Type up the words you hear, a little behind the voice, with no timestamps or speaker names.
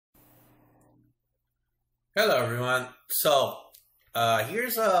Hello everyone.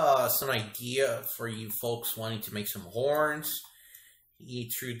 Here's some idea for you folks wanting to make some horns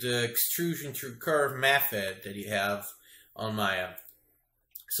through the extrusion through curve method that you have on Maya.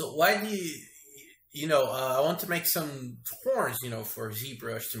 So why do I want to make some horns, for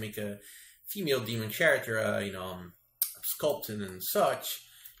Zbrush to make a female demon character, sculpted and such.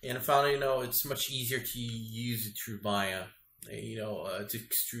 And I found, it's much easier to use it through Maya, to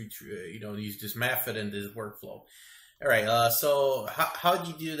extrude through, use this method and this workflow. All right, so how do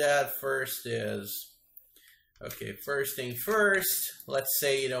you do that? First is, okay, first thing first, let's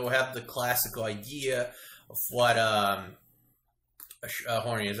say, we have the classical idea of what a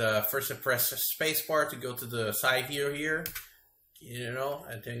horn is. First, I press the space bar to go to the side view here,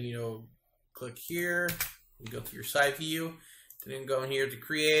 and then, click here, and go to your side view, and then go in here to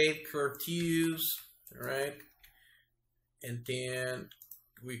create, curve to use, all right? And then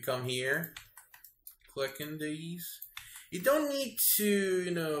we come here, click in these. You don't need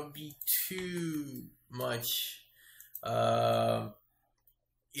to, be too much,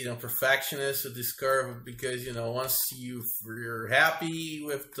 perfectionist with this curve because, once you're happy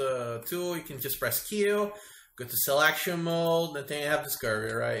with the tool, you can just press Q, go to selection mode, and then you have this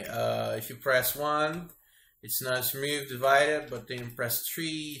curve, right? If you press 1, it's not smooth divided, but then press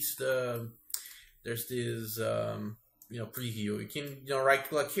 3, there's this, preview. You can, right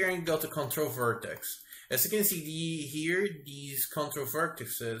click here and go to control vertex. As you can see here, these control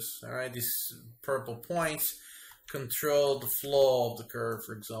vertices, all right, these purple points control the flow of the curve.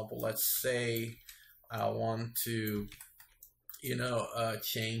 For example, let's say I want to,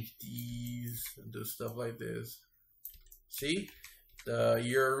 change these and do stuff like this. See,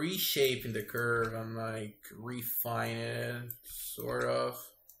 you're reshaping the curve. I'm like refining it, sort of.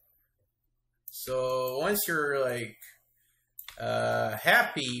 So once you're like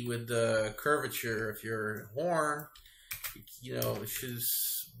happy with the curvature of your horn, it should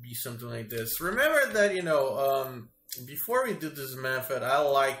be something like this. Remember that, before we do this method, I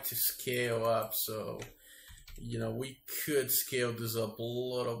like to scale up. So, we could scale this up a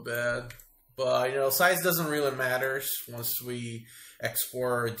little bit. But, size doesn't really matter once we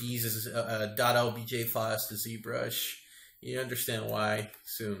export these as .obj files to ZBrush. You understand why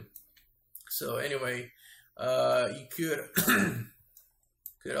soon. So anyway, you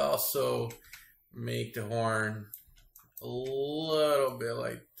could also make the horn a little bit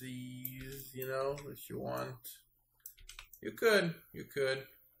like these, if you want. You could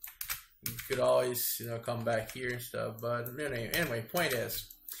always, come back here and stuff. But anyway, point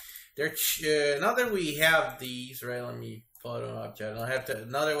is, now that we have these, right? Let me pull it on object.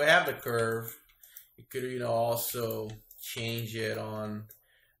 Now that we have the curve, you could, also change it on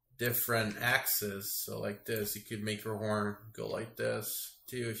different axes. So like this, you could make your horn go like this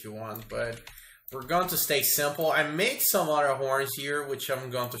too if you want, but we're going to stay simple. I made some other horns here which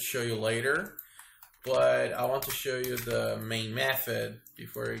I'm going to show you later, but I want to show you the main method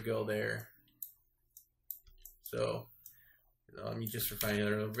before we go there. So let me just refine it a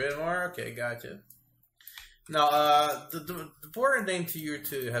little bit more. Okay, gotcha. Now the important thing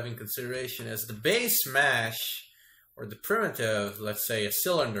to have in consideration is the base mesh, or the primitive, let's say a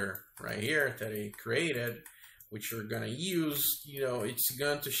cylinder right here that I created, which we're gonna use, it's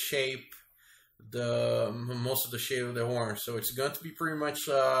going to shape most of the shape of the horn. So it's going to be pretty much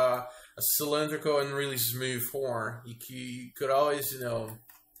a cylindrical and really smooth horn. You could always,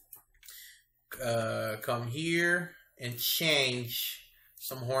 come here and change.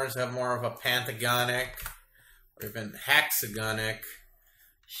 Some horns have more of a pentagonic or even hexagonic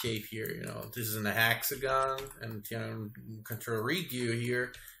shape here. This is in a hexagon, and control redo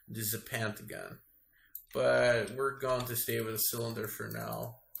here, this is a pentagon, but we're going to stay with a cylinder for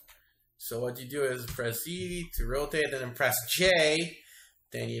now. So what you do is press E to rotate, and then press J,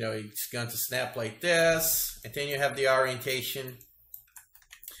 then it's going to snap like this, and then you have the orientation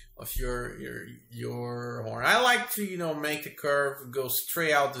of your horn. I like to make the curve go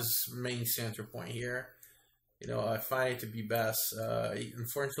straight out this main center point here. I find it to be best.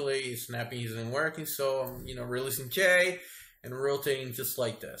 Unfortunately, snapping isn't working, so I'm, releasing J and rotating just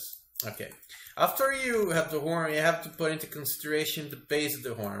like this. Okay. After you have the horn, you have to put into consideration the base of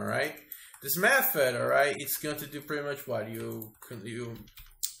the horn, all right? This method, all right, it's going to do pretty much what? You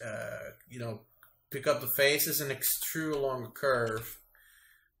pick up the faces and extrude along a curve.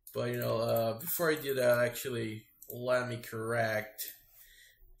 But, before I do that, actually, let me correct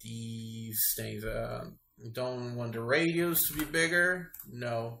these things. Don't want the radius to be bigger.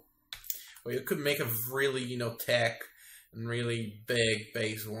 No. Well, you could make a really, tech and really big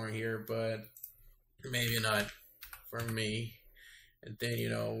base horn here, but maybe not for me. And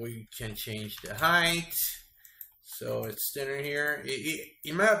then, we can change the height. So it's thinner here.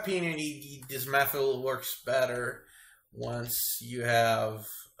 In my opinion, this method works better once you have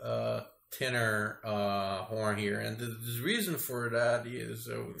a thinner horn here. And the reason for that is,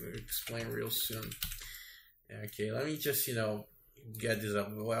 I'll explain real soon. Okay, let me just, get this up.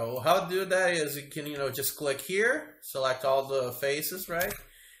 Well, how to do that is you can, just click here, select all the faces, right?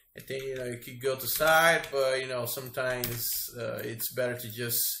 And then, you could go to side, but, sometimes it's better to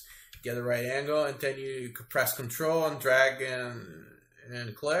just get the right angle, and then you could press Control and drag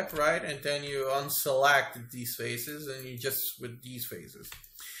and click, right? And then you unselect these faces, and you just with these faces.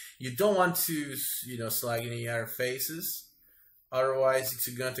 You don't want to, select any other faces. Otherwise, it's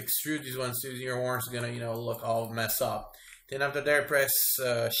going to extrude these ones. Your horn's going to, look all messed up. Then after that, press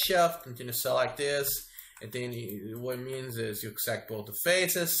Shift, continue to select this. And then what it means is you select both the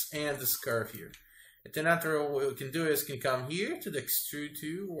faces and this curve here. And then after, what we can do is can come here to the extrude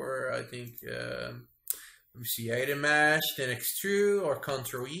tool, or I think, let me see, item mesh, then extrude, or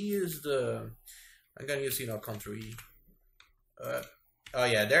Ctrl E is the, I'm going to use, Ctrl E. Oh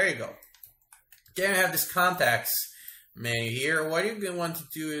yeah, there you go. Then you have this contacts menu here. What you're going to want to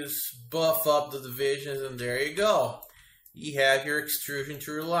do is buff up the divisions, and there you go. You have your extrusion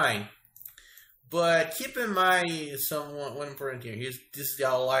through line. But keep in mind one important thing. This is the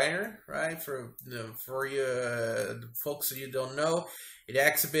outliner, right? For you the folks that you don't know, it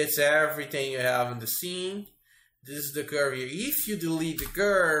exhibits everything you have in the scene. This is the curve here. If you delete the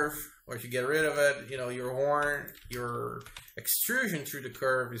curve, or if you get rid of it, your horn, your extrusion through the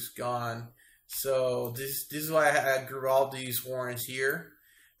curve is gone. So this is why I grew all these horns here.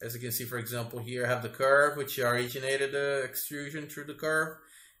 As you can see, for example, here I have the curve, which originated the extrusion through the curve,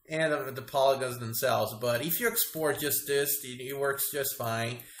 and the polygons themselves. But if you export just this, it works just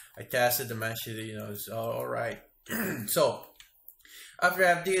fine. I tested the mesh, it's all right. So after I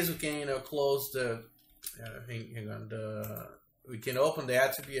have this, we can close the hang on, we can open the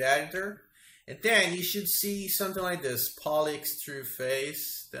attribute editor, and then you should see something like this: poly extrude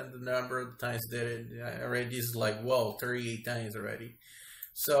face. Then the number of times that it already is like, whoa, 38 times already.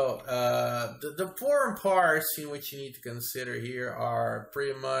 So the important parts in which you need to consider here are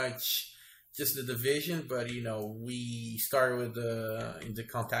pretty much just the division, but we started with in the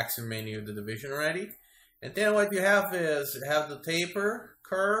contacts menu the division already. And then what you have is the taper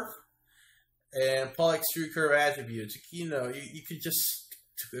curve and poly extrude curve attributes. You could just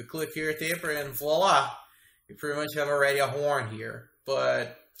click here, taper, and voila, you pretty much have already a horn here.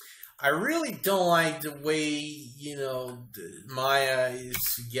 But I really don't like the way, Maya is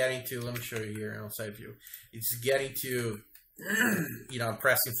getting to, let me show you here on side view. It's getting to,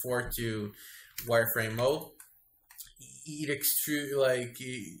 pressing forward to wireframe mode. It extrude, like,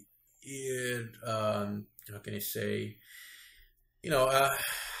 how can I say,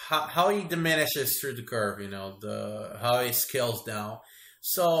 how it diminishes through the curve, how it scales down.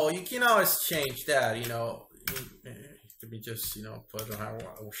 So you can always change that, Let me just, put on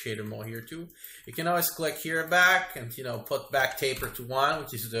shader mode here too. You can always click here back and, put back taper to 1,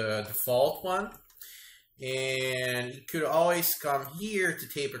 which is the default one. And you could always come here to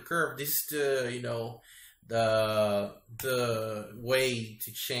taper curve. This is the way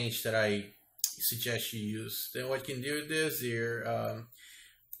to change that I suggest you use. Then what you can do with this here,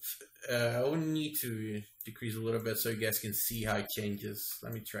 I would need to decrease a little bit so you guys can see how it changes.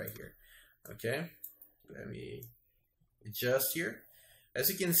 Let me try here. Okay. Let me adjust here. As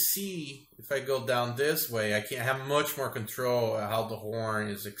you can see, if I go down this way, I can have much more control of how the horn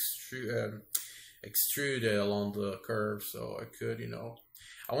is extruded along the curve. So I could,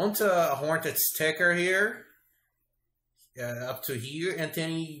 I want a horn that's thicker here, up to here, and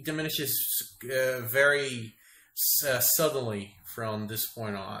then it diminishes very suddenly from this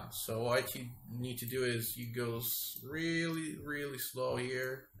point on. So what you need to do is you go really, really slow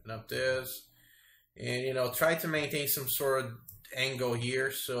here and up this. And try to maintain some sort of angle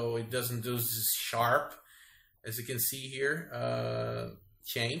here so it doesn't do this sharp, as you can see here,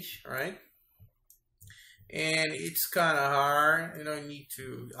 change, right? And it's kind of hard, you need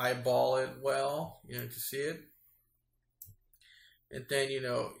to eyeball it well, to see it. And then,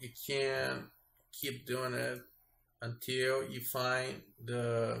 you can keep doing it until you find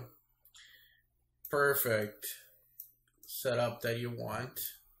the perfect setup that you want.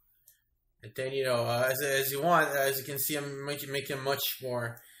 And then, as you can see, I'm making a much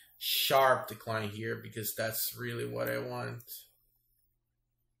more sharp decline here because that's really what I want.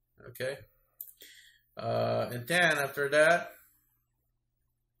 Okay. And then after that,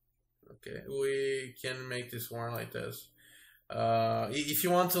 okay, we can make this horn like this. If you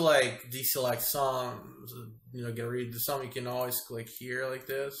want to like deselect some, get rid of some, you can always click here like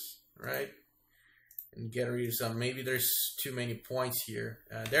this, right? and get rid of some. Maybe there's too many points here.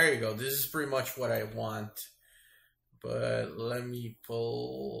 There you go. This is pretty much what I want. But let me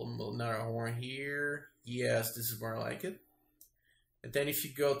pull another horn here. Yes, this is more like it. And then if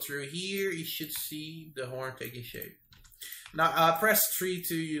you go through here, you should see the horn taking shape. Now press 3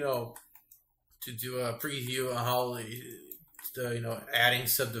 to to do a preview on how the adding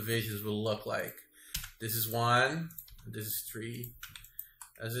subdivisions will look like. This is 1. This is 3.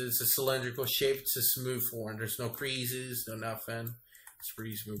 As it's a cylindrical shape, it's a smooth horn. There's no creases, no nothing. It's a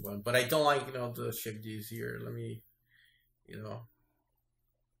pretty smooth one. But I don't like the shape these here. Let me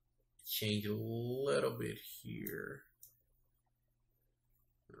change a little bit here.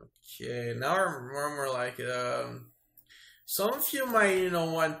 Okay, now I'm more like some of you might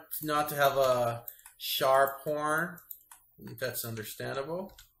want not to have a sharp horn. That's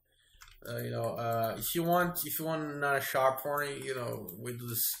understandable. If you want not a sharp horn, with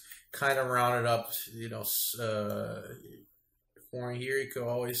this kind of rounded up horn here, you could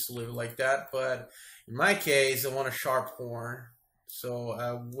always leave it like that. But in my case, I want a sharp horn, so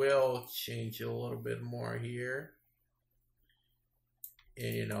I will change it a little bit more here.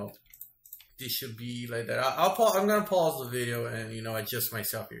 And this should be like that. I'm gonna pause the video and adjust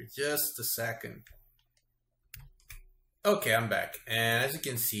myself here just a second. Okay, I'm back, and as you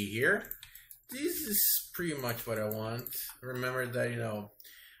can see here, this is pretty much what I want. Remember that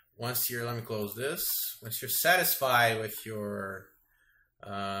once you're, let me close this. Once you're satisfied with your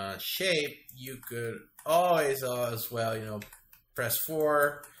shape, you could always as well press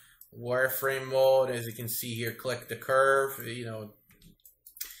 4, wireframe mode. As you can see here, click the curve.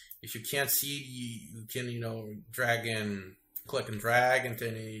 If you can't see, you can drag and click and drag, and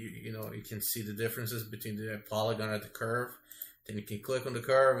then you can see the differences between the polygon and the curve. Then you can click on the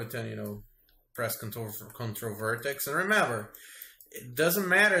curve, and then press control vertex. And remember, it doesn't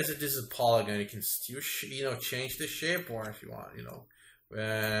matter if this is a polygon. You can still change the shape or if you want.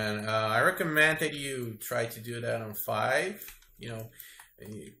 And I recommend that you try to do that on 5.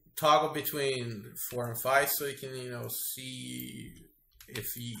 Toggle between 4 and 5 so you can see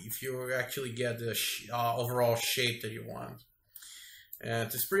if you actually get the overall shape that you want.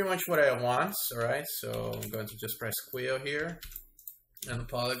 And it's pretty much what I want. All right, so I'm going to just press Quill here and the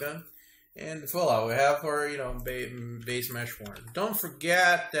polygon, and voila, we have our base mesh horn. Don't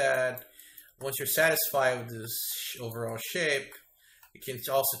forget that once you're satisfied with this overall shape, you can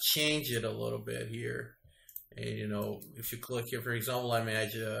also change it a little bit here. And if you click here, for example, I may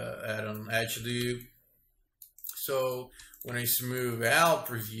add an edge loop. So when I smooth out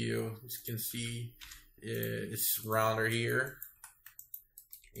preview, as you can see, it's rounder here.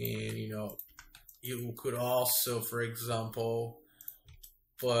 And you could also, for example,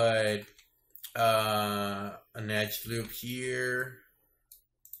 put an edge loop here.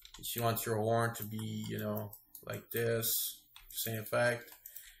 If you want your horn to be, like this, same effect.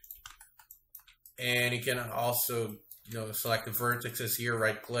 And you can also, select the vertices here,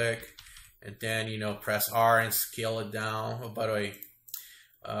 right click, and then press R and scale it down. Oh, by the way,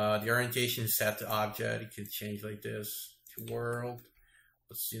 the orientation is set to object. You can change like this to world.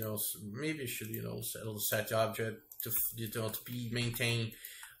 But maybe you should set to object to be maintain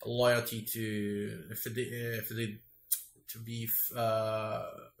loyalty to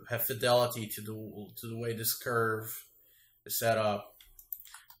have fidelity to the way this curve is set up.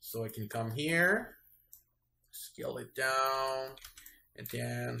 So I can come here, scale it down, and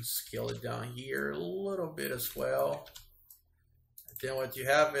then scale it down here a little bit as well. And then what you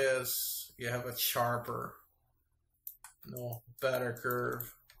have is you have a sharper, better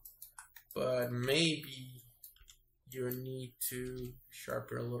curve. But maybe you need to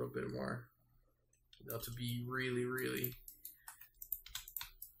sharpen a little bit more, to be really, really,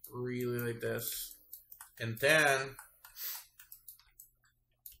 really like this. And then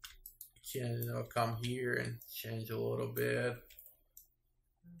you can come here and change a little bit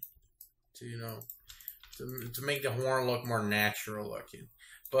to make the horn look more natural looking.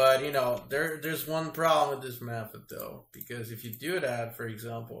 But there's one problem with this method though, because if you do that, for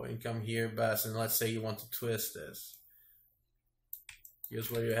example, and come here, Bess, and let's say you want to twist this, here's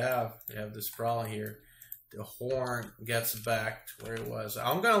what you have. You have this problem here. The horn gets back to where it was.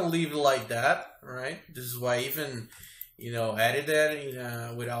 I'm gonna leave it like that, right? This is why I even edit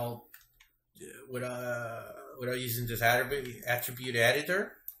that without using this attribute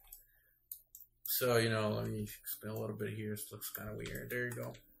editor. So let me explain a little bit here. This looks kind of weird. There you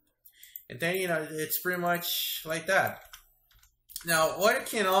go. And then it's pretty much like that. Now what I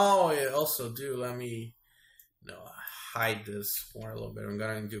can also do, let me hide this more a little bit. I'm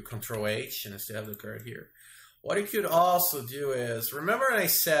going to do Control H and I still have the card here. What you could also do is, remember I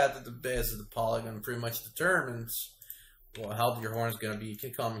said that the base of the polygon pretty much determines how your horn is going to be. You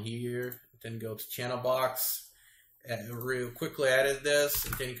can come here, then go to channel box, and real quickly edit this,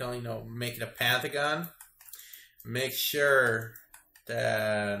 and then you can, make it a pentagon. Make sure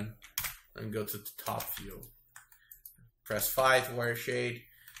that, let me go to the top view. Press 5 to wire shade.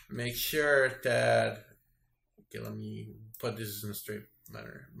 Make sure that, okay, let me put this in a straight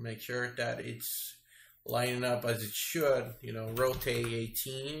manner. Make sure that it's lining up as it should, rotate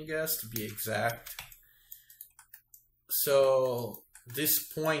 18, I guess, to be exact. So this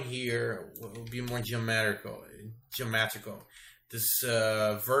point here will be more geometrical. This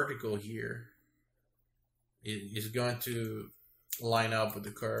vertical here is going to line up with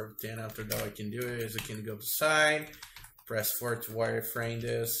the curve. Then after that, what I can do is I can go to side, press 4 to wireframe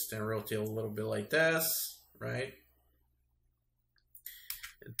this, then rotate a little bit like this, right?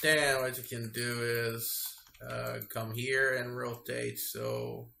 And then what you can do is come here and rotate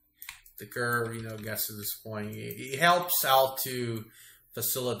so the curve, gets to this point. It helps out to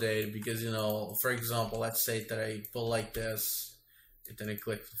facilitate, because, for example, let's say that I pull like this, and then I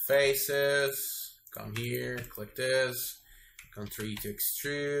click the faces, come here, click this, come 3 to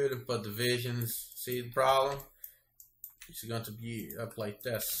extrude, and put divisions. See the problem? It's going to be up like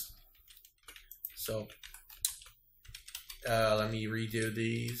this. So let me redo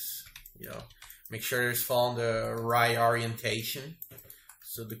these. Make sure it's following the right orientation,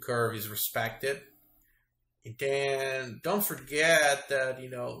 so the curve is respected. And then don't forget that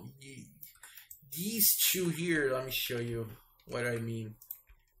these two here. Let me show you what I mean.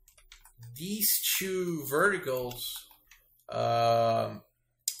 These two verticals,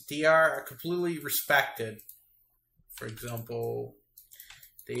 they are completely respected. For example,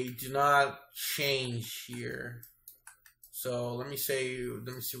 they do not change here. So let me show you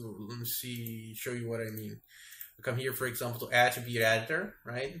what I mean. I come here, for example, to attribute editor,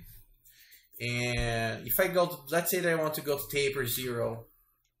 right? And if I go to, let's say that I want to go to taper 0,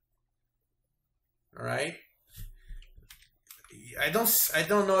 all right? I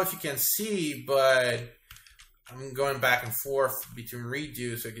don't know if you can see, but I'm going back and forth between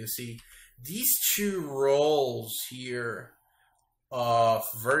redo, so you can see these two rolls here of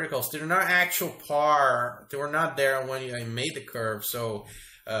verticals. They're not actual par. They were not there when I made the curve. So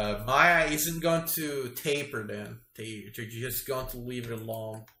Maya isn't going to taper them. They're just going to leave it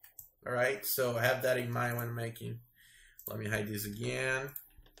alone. All right. So have that in mind when making. Let me hide this again.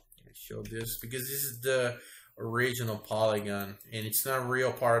 Show this because this is the original polygon, and it's not a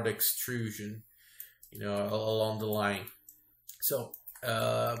real part of the extrusion, along the line. So,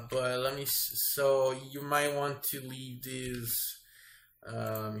 but let me. So you might want to leave this.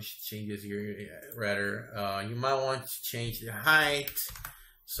 Let me change this here. Rather, you might want to change the height.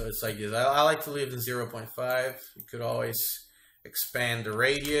 So it's like this. I like to leave in 0.5. You could always expand the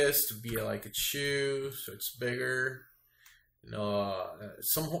radius to be like a shoe, so it's bigger.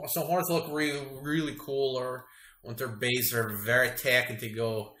 Some horns look really cool, or when their bases are very thick and they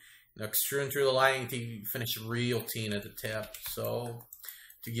go extruding through the line, they finish real thin at the tip. So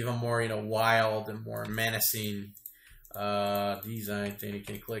to give them more wild and more menacing design, then you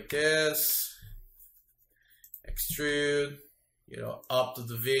can click this, extrude, up the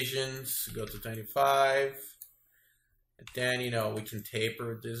divisions, go to 25, and then we can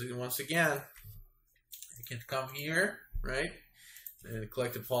taper this once again. You can come here, right, and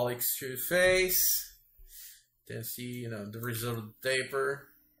click the poly extrude face, then see the result of the taper.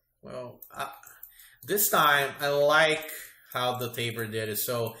 Well, this time I like how the taper did it.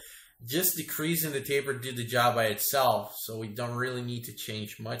 So just decreasing the taper did the job by itself, so we don't really need to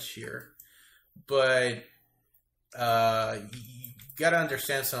change much here. But you gotta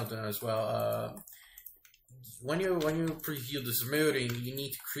understand something as well. When you preview the smoothing, you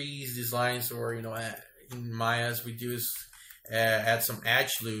need to crease these lines, or in Maya, as we do, is add some edge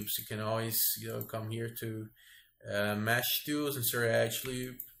loops. You can always come here to mesh tools, insert edge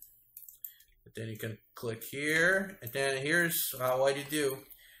loop. But then you can click here, and then here's what you do.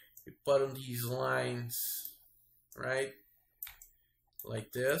 You put on these lines, right,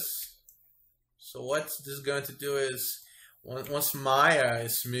 like this. So what this is going to do is, once Maya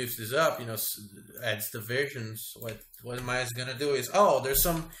smooths this up, adds divisions, what Maya is going to do is, there's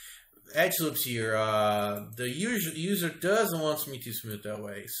some edge loops here. The user doesn't want me to smooth that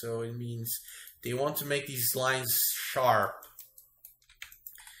way, so it means they want to make these lines sharp.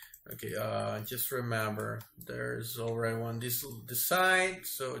 Okay, just remember, there's already one this side,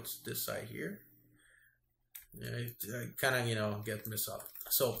 so it's this side here. It kind of get messed up.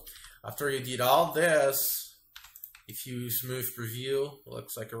 So after you did all this, if you smooth preview,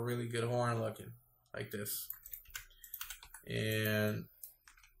 looks like a really good horn looking, like this. And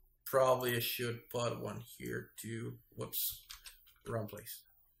probably I should put one here too. Whoops, wrong place.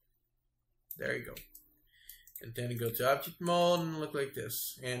 There you go. And then you go to object mode and look like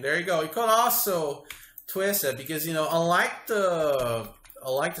this. And there you go. You can also twist it because, you know, unlike the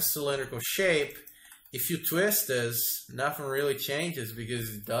cylindrical shape, if you twist this, nothing really changes because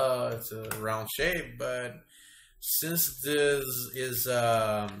it's a round shape. But since this is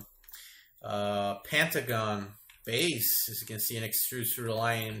pentagon base, as you can see, an extrude through the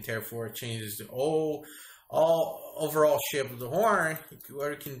line, and therefore it changes the all overall shape of the horn.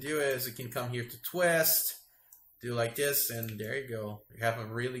 What you can do is you can come here to twist, do like this, and there you go. You have a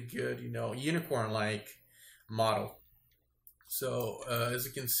really good, you know, unicorn-like model. So as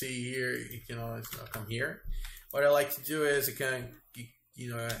you can see here, you can always come here. What I like to do is I can, you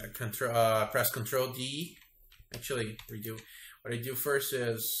know, press Control D. Actually, redo. What I do first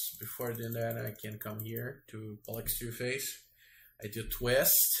is, before doing that, I can come here to pull extrude face. I do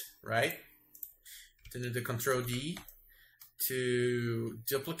twist, right? Then I do Control D to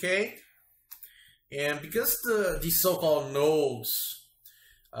duplicate. And because these so-called nodes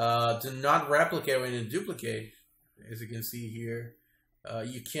do not replicate when you duplicate, as you can see here,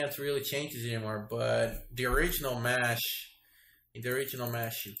 you can't really change this anymore. But the original mesh, in the original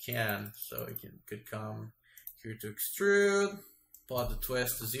mesh, you can. So you could come here to extrude, plot the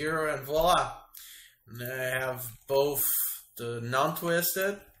twist to 0, and voila. And I have both the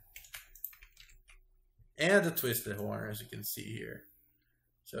non-twisted and the twisted horn, as you can see here.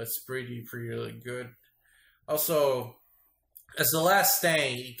 So it's pretty really good. Also, as the last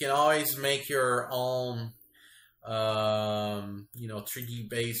thing, you can always make your own, you know, 3D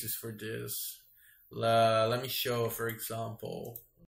basis for this. Let me show, for example,